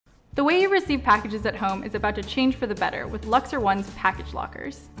The way you receive packages at home is about to change for the better with Luxor One's package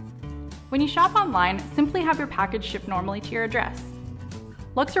lockers. When you shop online, simply have your package shipped normally to your address.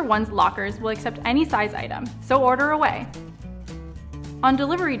 Luxor One's lockers will accept any size item, so order away. On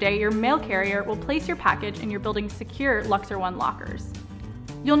delivery day, your mail carrier will place your package in your building's secure Luxor One lockers.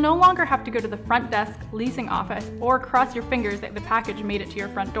 You'll no longer have to go to the front desk, leasing office, or cross your fingers that the package made it to your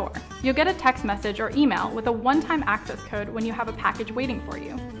front door. You'll get a text message or email with a one-time access code when you have a package waiting for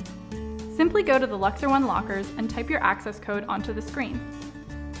you. Simply go to the Luxor One lockers and type your access code onto the screen.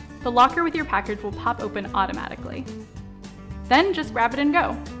 The locker with your package will pop open automatically. Then just grab it and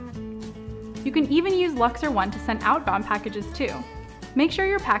go. You can even use Luxor One to send outbound packages too. Make sure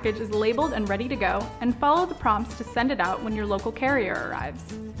your package is labeled and ready to go, and follow the prompts to send it out when your local carrier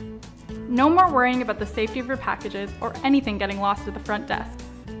arrives. No more worrying about the safety of your packages or anything getting lost at the front desk.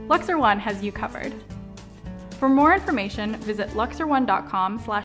 Luxor One has you covered. For more information, visit luxorone.com/